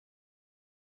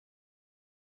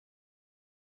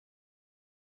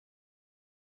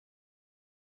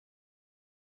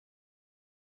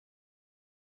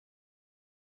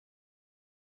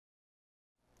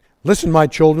Listen, my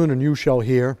children, and you shall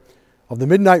hear of the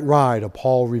midnight ride of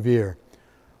Paul Revere.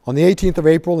 On the 18th of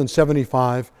April in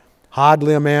 75,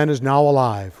 hardly a man is now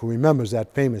alive who remembers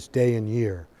that famous day and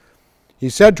year. He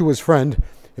said to his friend,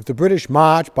 if the British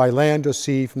march by land or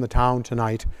sea from the town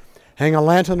tonight, hang a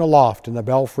lantern aloft in the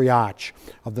belfry arch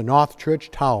of the North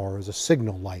Church tower as a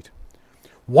signal light.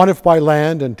 One if by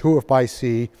land and two if by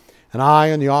sea, and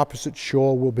I on the opposite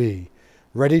shore will be,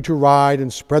 ready to ride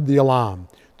and spread the alarm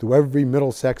through every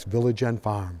Middlesex village and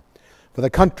farm, for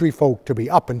the country folk to be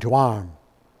up and to arm.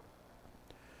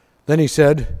 Then he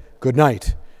said, good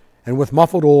night, and with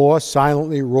muffled oar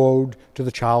silently rowed to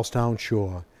the Charlestown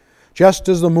shore, just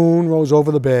as the moon rose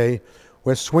over the bay,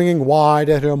 where swinging wide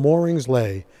at her moorings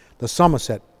lay the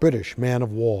Somerset British man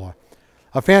of war,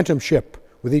 a phantom ship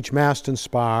with each mast and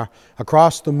spar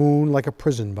across the moon like a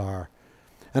prison bar,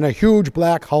 and a huge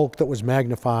black hulk that was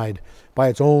magnified by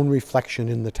its own reflection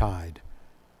in the tide.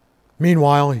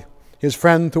 Meanwhile, his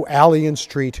friend through alley and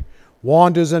street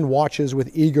wanders and watches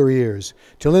with eager ears,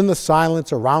 till in the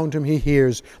silence around him he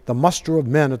hears the muster of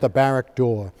men at the barrack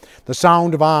door, the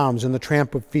sound of arms and the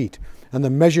tramp of feet, and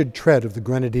the measured tread of the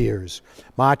grenadiers,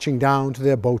 marching down to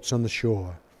their boats on the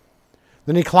shore.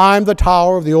 Then he climbed the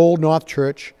tower of the old North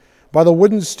Church, by the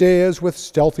wooden stairs with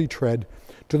stealthy tread,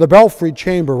 to the belfry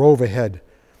chamber overhead,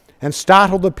 and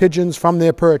startled the pigeons from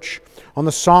their perch on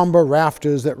the sombre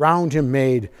rafters that round him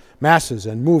made masses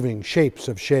and moving shapes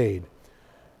of shade.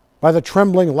 By the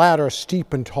trembling ladder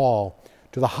steep and tall,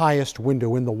 to the highest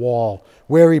window in the wall,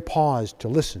 where he paused to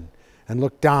listen and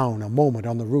look down a moment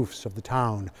on the roofs of the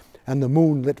town and the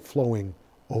moonlit flowing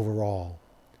over all.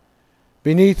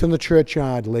 Beneath in the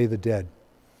churchyard lay the dead,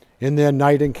 in their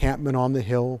night encampment on the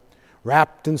hill,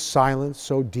 wrapped in silence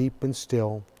so deep and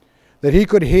still that he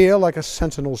could hear like a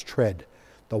sentinel's tread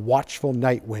the watchful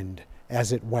night wind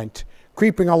as it went,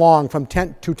 creeping along from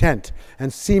tent to tent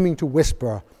and seeming to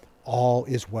whisper, all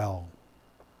is well.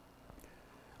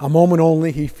 A moment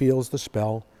only he feels the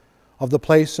spell of the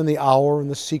place and the hour and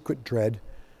the secret dread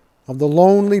of the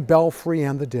lonely belfry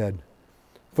and the dead.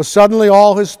 For suddenly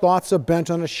all his thoughts are bent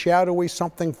on a shadowy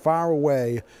something far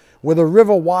away, where the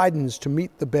river widens to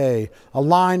meet the bay, a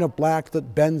line of black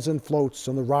that bends and floats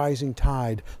on the rising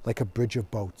tide like a bridge of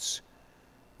boats.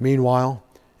 Meanwhile,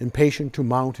 impatient to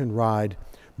mount and ride,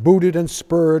 booted and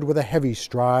spurred with a heavy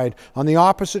stride, on the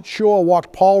opposite shore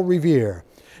walked Paul Revere.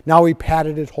 Now he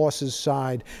patted at horse's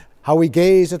side, how he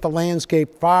gazed at the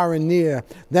landscape far and near,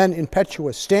 then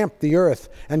impetuous stamped the earth,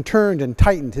 and turned and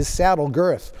tightened his saddle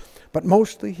girth. But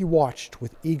mostly he watched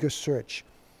with eager search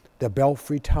the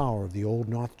belfry tower of the old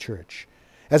North Church,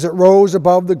 as it rose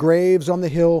above the graves on the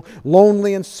hill,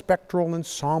 lonely and spectral and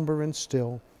somber and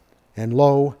still. And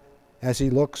lo, as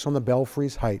he looks on the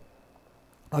belfry's height,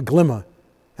 a glimmer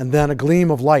and then a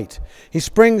gleam of light. He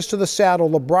springs to the saddle,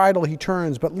 the bridle he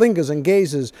turns, but lingers and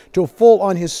gazes, till full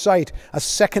on his sight a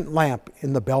second lamp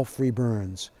in the belfry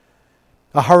burns.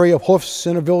 A hurry of hoofs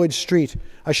in a village street,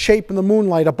 a shape in the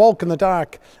moonlight, a bulk in the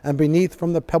dark, and beneath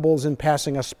from the pebbles in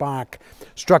passing a spark,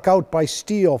 struck out by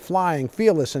steel, flying,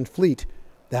 fearless and fleet.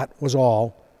 That was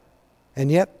all.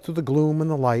 And yet through the gloom and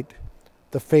the light,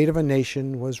 the fate of a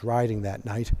nation was riding that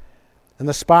night. And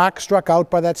the spark struck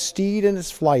out by that steed in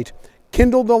its flight,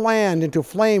 kindled the land into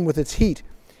flame with its heat.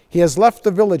 He has left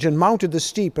the village and mounted the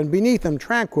steep, and beneath him,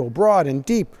 tranquil, broad, and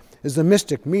deep, is the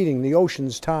mystic meeting the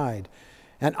ocean's tide.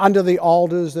 And under the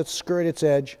alders that skirt its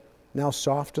edge, now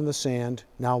soft in the sand,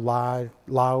 now loud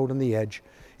on the edge,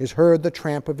 is heard the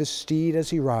tramp of his steed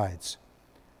as he rides.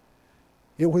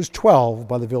 It was 12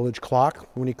 by the village clock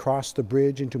when he crossed the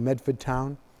bridge into Medford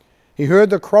town. He heard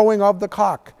the crowing of the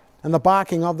cock and the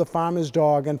barking of the farmer's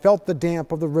dog, and felt the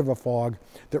damp of the river fog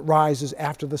that rises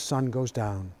after the sun goes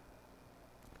down.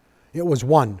 It was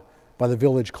 1 by the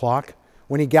village clock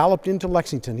when he galloped into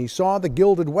Lexington. He saw the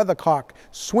gilded weathercock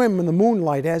swim in the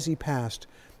moonlight as he passed,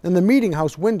 and the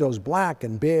meeting-house windows, black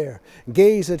and bare,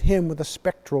 gaze at him with a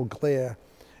spectral glare,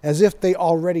 as if they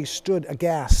already stood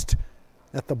aghast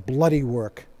at the bloody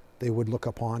work they would look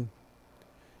upon.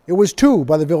 It was 2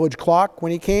 by the village clock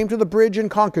when he came to the bridge in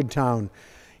Concord town.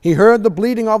 He heard the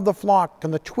bleating of the flock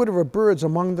and the twitter of birds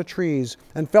among the trees,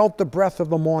 and felt the breath of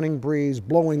the morning breeze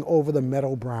blowing over the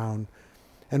meadow brown.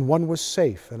 And one was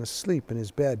safe and asleep in his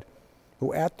bed,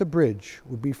 who at the bridge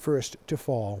would be first to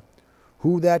fall,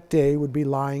 who that day would be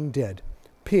lying dead,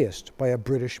 pierced by a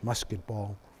British musket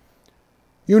ball.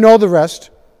 You know the rest.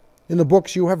 In the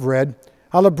books you have read,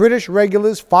 how the British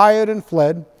regulars fired and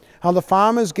fled, how the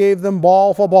farmers gave them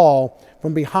ball for ball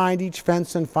from behind each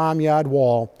fence and farmyard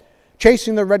wall,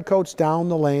 chasing the redcoats down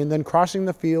the lane, then crossing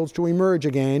the fields to emerge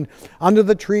again under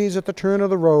the trees at the turn of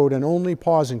the road, and only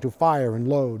pausing to fire and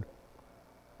load.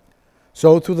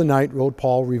 So through the night rode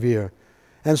Paul Revere.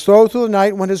 And so through the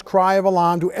night went his cry of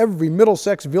alarm to every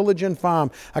Middlesex village and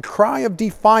farm, a cry of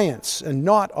defiance and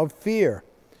not of fear,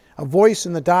 a voice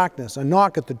in the darkness, a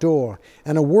knock at the door,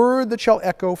 and a word that shall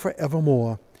echo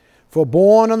forevermore. For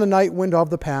born on the night wind of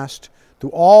the past, through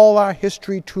all our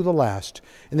history to the last,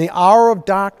 in the hour of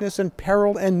darkness and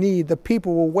peril and need, the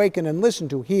people will waken and listen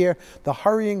to hear the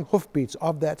hurrying hoofbeats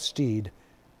of that steed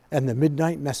and the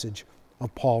midnight message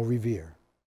of Paul Revere.